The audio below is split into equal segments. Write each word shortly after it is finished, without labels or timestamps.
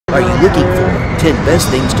Are you looking for 10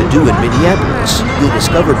 best things to do in Minneapolis? You'll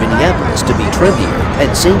discover Minneapolis to be trendier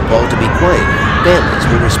and St. Paul to be quieter. Families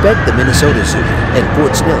will respect the Minnesota Zoo and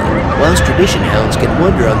Fort Snelling, whilst tradition hounds can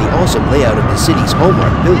wonder on the awesome layout of the city's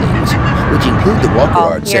hallmark buildings, which include the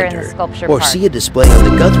Walker Art Center, or see a display on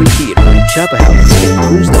the Guthrie Theater. Shopaholics can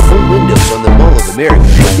peruse the full windows on the Mall of America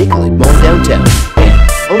at Nicollet Mall downtown. And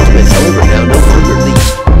ultimate, however, now no longer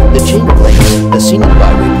least, the chain of lakes, a scenic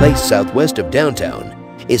byway place southwest of downtown,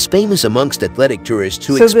 is famous amongst athletic tourists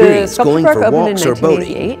who experience going for walks or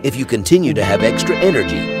boating. If you continue to have extra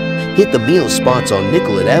energy, hit the meal spots on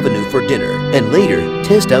Nicollet Avenue for dinner, and later,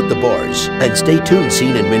 test out the bars. And stay tuned,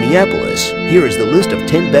 seen in Minneapolis. Here is the list of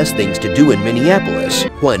 10 best things to do in Minneapolis.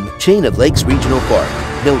 1. Chain of Lakes Regional Park.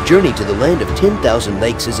 No journey to the land of 10,000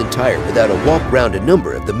 lakes is entire without a walk round a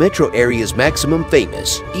number of the metro area's maximum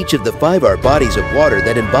famous. Each of the 5 are bodies of water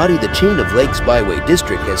that embody the Chain of Lakes Byway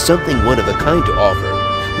District as something one of a kind to offer.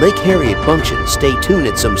 Lake Harriet functions stay tuned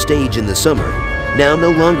at some stage in the summer. Now no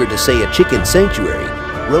longer to say a chicken sanctuary,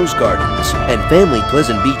 rose gardens, and family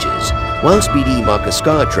pleasant beaches, whilst BD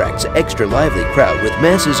Makaska attracts an extra lively crowd with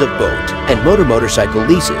masses of boat and motorcycle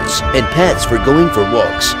leases and paths for going for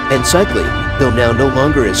walks and cycling. Though now no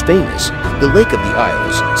longer as famous, the Lake of the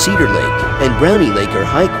Isles, Cedar Lake, and Brownie Lake are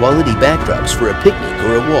high-quality backdrops for a picnic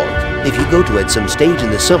or a walk. If you go to at some stage in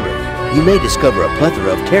the summer, you may discover a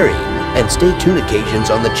plethora of carrying and stay tuned occasions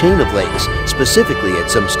on the Chain of Lakes, specifically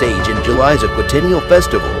at some stage in July's Aquatennial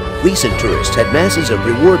Festival. Recent tourists had masses of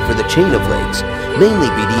reward for the Chain of Lakes, mainly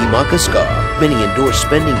BD Makaska. Many endorse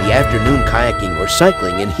spending the afternoon kayaking or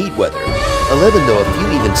cycling in heat weather. 11. Though a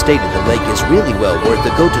few even stated the lake is really well worth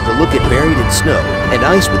the go to look at buried in snow and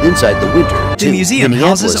ice with inside the winter. The museum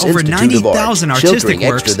houses over 90,000 artistic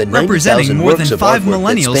works representing more than 5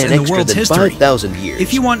 millennials in the world's history.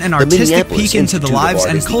 If you want an artistic peek into the lives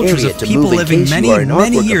and cultures of people living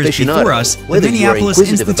many years before us, the Minneapolis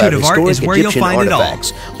Institute of Art is where you'll find it all.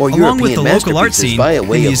 Along with the local art scene, the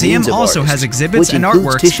museum also has exhibits and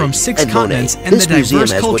artworks from 6 continents and the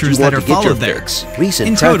diverse cultures that are followed there.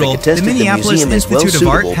 In total, the Minneapolis Institute of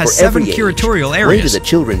Art has 7 curatorial areas.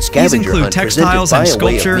 These include textiles and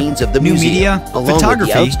sculpture, new media,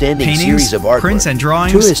 photography, paintings, prints and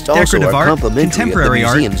drawings, decorative art, contemporary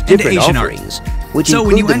art, and Asian art. So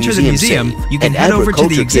when you enter the museum, you can head over to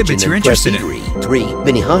the exhibits you're interested in. 3.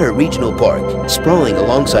 Minnehaha Regional Park. Sprawling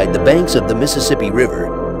alongside the banks of the Mississippi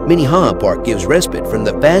River, Minnehaha Park gives respite from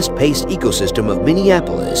the fast-paced ecosystem of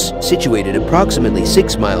Minneapolis. Situated approximately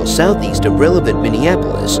 6 miles southeast of relevant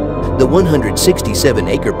Minneapolis, the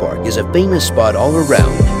 167-acre park is a famous spot all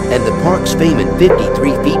around, and the park's famous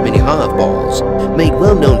 53 feet Minnehaha Falls, made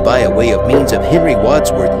well known by a way of means of Henry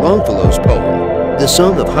Wadsworth Longfellow's poem, The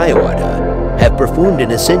Song of Hiawatha, have performed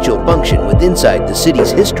an essential function within the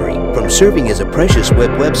city's history, from serving as a precious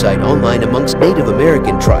website online amongst Native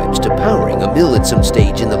American tribes to powering a mill at some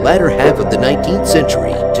stage in the latter half of the 19th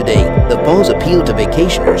century. Today, the falls appeal to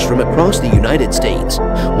vacationers from across the United States,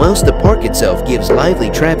 whilst the park itself gives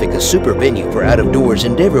lively traffic a super venue for out-of-doors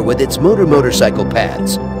endeavor with its motorcycle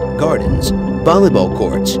paths, gardens, volleyball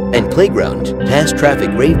courts, and playground. Past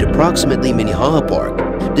traffic raved approximately Minnehaha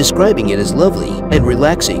Park, describing it as lovely and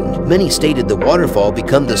relaxing. Many stated the waterfall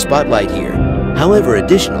become the spotlight here. However,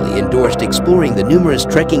 additionally endorsed exploring the numerous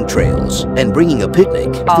trekking trails and bringing a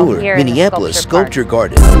picnic. 4. Minneapolis Sculpture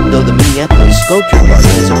Garden. Though the Minneapolis Sculpture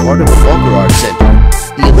Garden is a part of the Walker Art Center,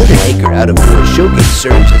 the 11-acre out-of-doors showcase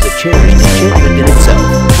serves as a cherished enchantment in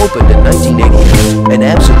itself. Opened in 1988 and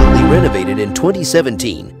absolutely renovated in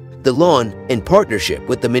 2017. The lawn, in partnership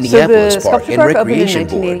with the Minneapolis Park and Recreation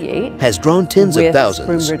Board, has drawn tens of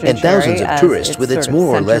thousands and thousands of tourists with its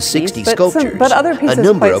more or less 60 sculptures, a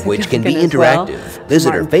number of which can be interactive.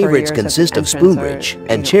 Visitor favorites consist of Spoonbridge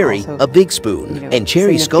and Cherry, a big spoon, and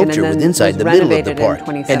Cherry sculpture with inside the middle of the park,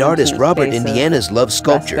 and artist Robert Indiana's Love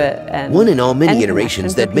Sculpture, one in all many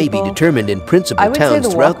iterations that may be determined in principal towns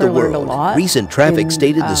throughout the world. Recent traffic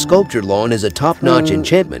stated the sculpture lawn is a top-notch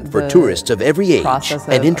enchantment for tourists of every age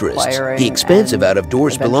and interest. The expansive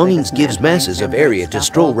out-of-doors belongings gives masses of area to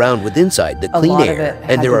stroll around with inside the clean air,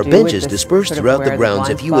 and there are benches dispersed throughout the grounds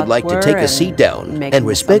if you would like to take a seat down and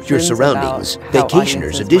respect your surroundings.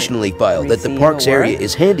 Vacationers additionally file that the park's area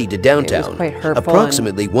is handy to downtown,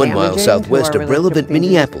 approximately 1 mile southwest of relevant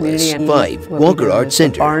Minneapolis. 5. Walker Art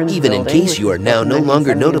Center. Even in case you are now no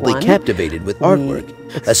longer notably captivated with artwork,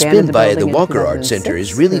 A spin via the Walker Art Center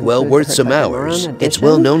is really well worth some hours. It's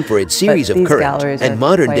well known for its series of current and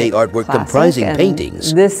modern-day artwork comprising paintings,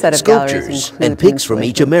 sculptures, and pics from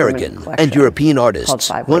each American and European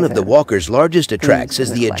artists. One of the Walker's largest attracts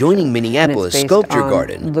is the adjoining Minneapolis Sculpture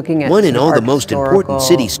Garden, one in all the most important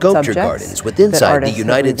city sculpture gardens within the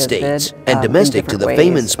United States, and domestic to the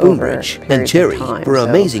famous Spoonbridge and Cherry. For an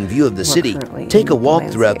amazing view of the city, take a walk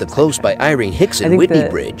throughout the close by Irene Hickson Whitney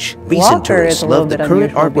Bridge. Recent tourists love the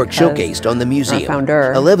current artwork showcased on the museum.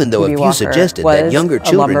 11, though a few suggested that younger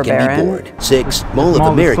children can be bored. 6, Mall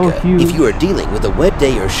of America. If you are dealing with a wet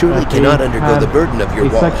day or surely cannot undergo the burden of your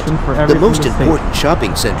wallet, the most important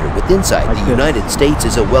shopping center within the United States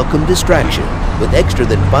is a welcome distraction. With extra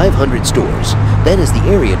than 500 stores, that is the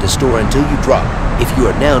area to store until you drop. If you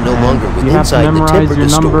are now no longer within the temporary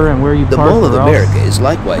store, the Mall of America is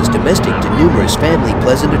likewise domestic to numerous family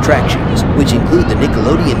pleasant attractions, which include the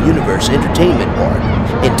Nickelodeon Universe Entertainment Park,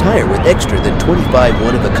 entire with extra than 25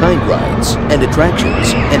 one-of-a-kind rides and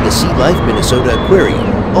attractions, and the Sea Life Minnesota Aquarium.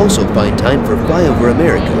 Also find time for Flyover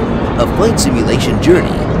America, a flight simulation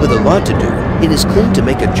journey with a lot to do. It is clean to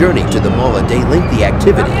make a journey to the mall a day lengthy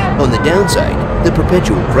activity. On the downside, the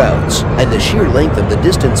perpetual crowds and the sheer length of the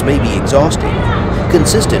distance may be exhausting.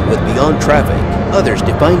 Consistent with beyond traffic, others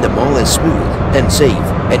define the mall as smooth and safe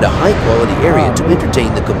and a high-quality area to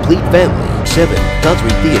entertain the complete family. 7.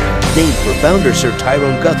 Guthrie Theater. Named for founder Sir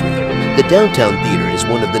Tyrone Guthrie, the downtown theater is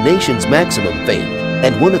one of the nation's maximum fame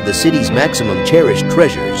and one of the city's maximum cherished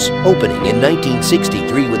treasures. Opening in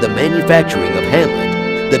 1963 with the manufacturing of Hamlet,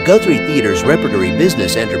 the Guthrie Theater's repertory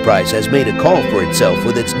business enterprise has made a call for itself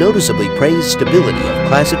with its noticeably praised stability of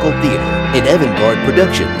classical theater in avant-garde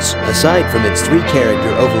productions. Aside from its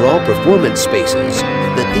 3-character overall performance spaces,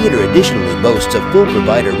 the theater additionally boasts a full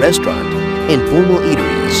provider restaurant, informal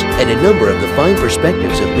eateries, and a number of the fine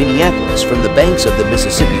perspectives of Minneapolis from the banks of the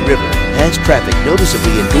Mississippi River. Has traffic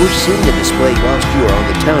noticeably endorsed seeing a display whilst you are on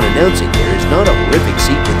the town announcing there is not a horrific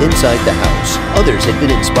seat with inside the house. Others had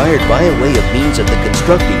been inspired by a way of means of the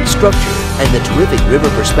constructing structure and the terrific river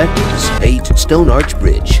perspectives. 8. Stone Arch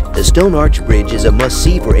Bridge. The Stone Arch Bridge is a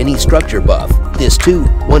must-see for any structure buff. This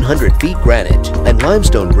 100 feet granite and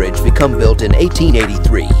limestone bridge become built in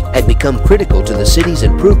 1883 and become critical to the city's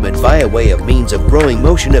improvement by way of means of growing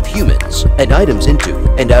motion of humans and items into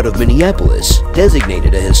and out of Minneapolis,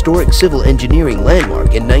 designated a historic civil engineering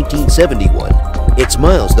landmark in 1971. It's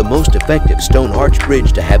miles the most effective stone arch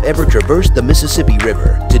bridge to have ever traversed the Mississippi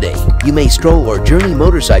River. Today, you may stroll or journey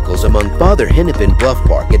motorcycles among Father Hennepin Bluff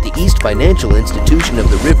Park at the East Financial Institution of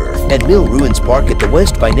the River and Mill Ruins Park at the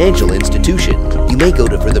West Financial Institution. You may go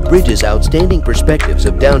to for the bridge's outstanding perspectives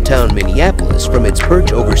of downtown Minneapolis from its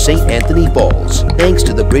perch over St. Anthony Falls. Thanks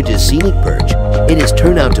to the bridge's scenic perch, it has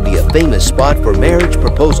turned out to be a famous spot for marriage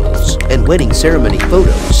proposals and wedding ceremony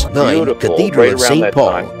photos. 9. Cathedral of St.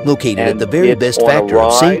 Paul. Located at the very best factor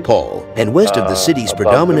of St. Paul and west of the city's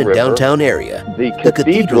predominant downtown area. The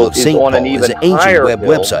Cathedral of St. Paul is an ancient web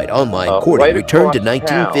website online courting returned to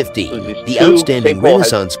 1915. The outstanding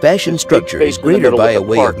Renaissance fashion structure is greater by a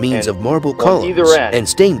way of means of marble columns and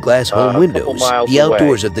stained glass home windows. The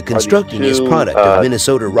outdoors of the constructing is product of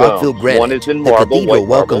Minnesota Rockville granite. The cathedral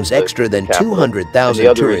welcomes extra than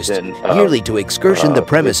 200,000 tourists yearly to excursion the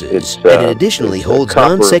premises, and it additionally holds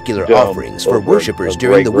non-secular offerings for worshippers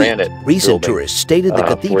during the week. Recent tourists stated the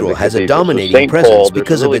cathedral has a dominating presence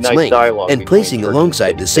because of its length and placing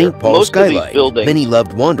alongside the St. Paul skyline. Many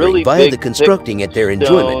loved wandering via the constructing at their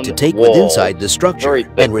enjoyment to take with inside the structure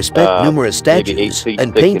and respect numerous statues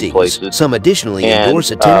and paintings. Some additionally endorse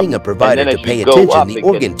attending a provider to pay attention the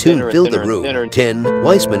organ tune fill the room. 10.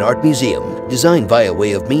 Weissman Art Museum. Designed via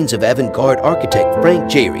way of means of avant-garde architect Frank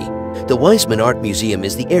Gehry, the Weissman Art Museum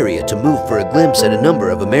is the area to move for a glimpse at a number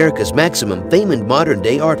of America's maximum fame and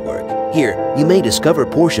modern-day artwork. Here, you may discover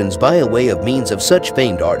portions via way of means of such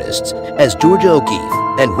famed artists as Georgia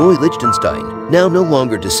O'Keeffe and Roy Lichtenstein, now no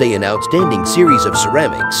longer to say an outstanding series of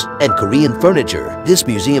ceramics and Korean furniture. This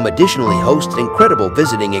museum additionally hosts incredible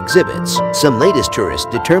visiting exhibits. Some latest tourists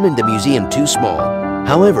determined the museum too small.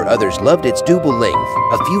 However, others loved its double length.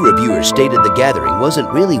 A few reviewers stated the gathering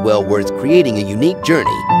wasn't really well worth creating a unique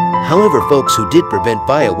journey. However, folks who did prevent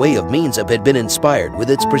via way of means of had been inspired with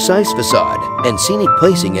its precise facade and scenic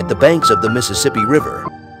placing at the banks of the Mississippi River.